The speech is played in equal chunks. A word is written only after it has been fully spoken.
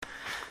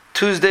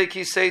Tuesday,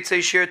 Kisei Tzei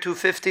Shir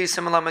 250,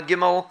 Simalamad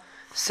Gimel,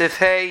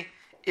 Sifhei,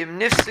 Im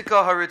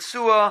Nifsika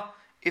HaRitzua,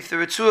 if the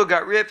Ritzua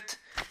got ripped,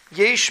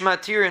 Yesh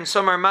Matir and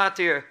some are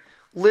Matir,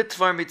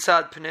 Litvar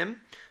Mitzad Pnim,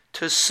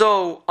 to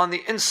sew on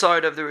the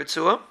inside of the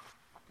Ritzua,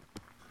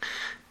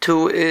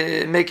 to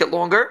make it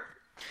longer.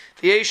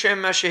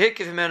 Some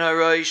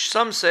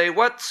say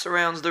what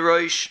surrounds the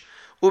Roish,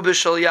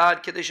 Ubishal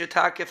Yad, Kedesh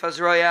Takif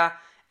Azraya,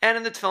 and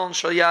in the Tefillin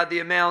Shal Yad, the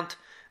amount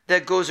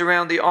that goes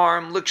around the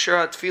arm,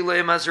 Likshar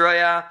Tefillah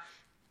Azraya,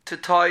 to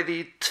tie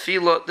the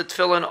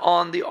tefillin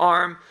on the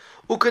arm,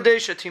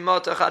 Ukadesha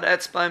Timotach Ad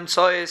Etzbaim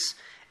Tzoyis,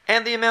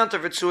 and the amount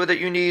of Ritzua that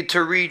you need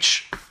to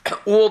reach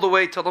all the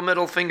way to the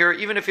middle finger,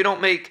 even if you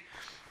don't make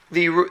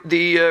the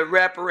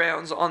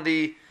wraparounds on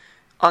the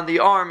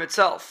arm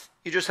itself.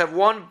 You just have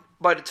one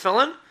by the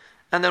tefillin,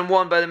 and then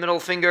one by the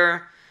middle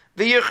finger.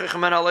 And you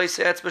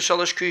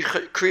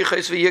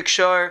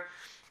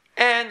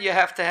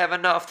have to have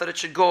enough that it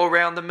should go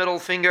around the middle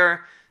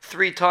finger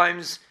 3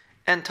 times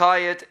and tie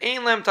it.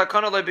 That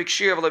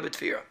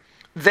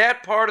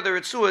part of the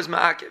Ritzua is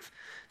ma'akiv.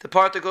 The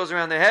part that goes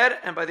around the head,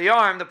 and by the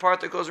arm, the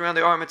part that goes around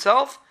the arm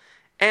itself,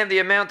 and the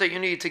amount that you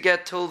need to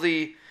get till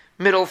the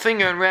middle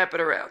finger and wrap it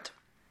around.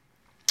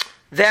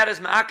 That is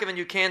ma'akiv, and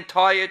you can't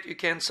tie it, you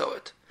can't sew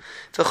it.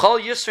 The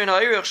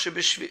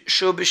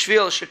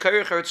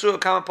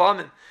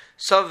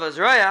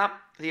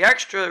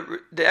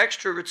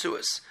extra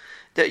Ritzuas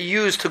that you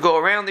use to go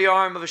around the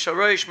arm of a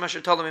Shalroish,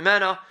 Masher Talam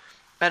Imena,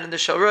 and in the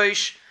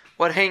Shalroish,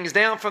 what hangs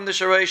down from the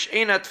Shalroish,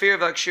 Einat Fir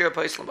Vakshira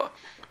Paislamba.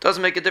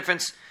 Doesn't make a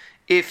difference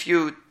if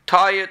you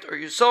tie it or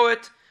you sew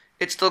it,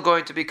 it's still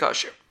going to be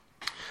kosher.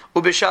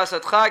 Ubishas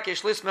Atchak,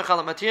 Yesh Lismech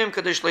Al Matirim,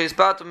 Kadesh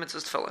Leizbat, Mitzvah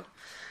Tefillin.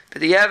 For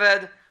the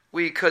Yaved,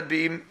 we could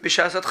be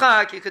Bishas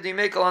Atchak, you could be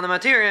Mekel on the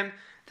Matirim,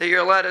 that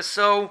you're allowed to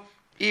sew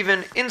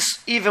even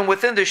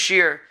within the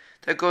shear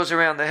that goes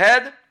around the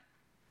head.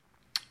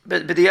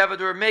 But the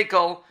Yaved or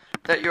Mekel,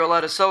 that you're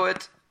allowed to sew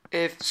it,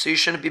 so you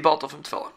shouldn't be baltal from Tefillin.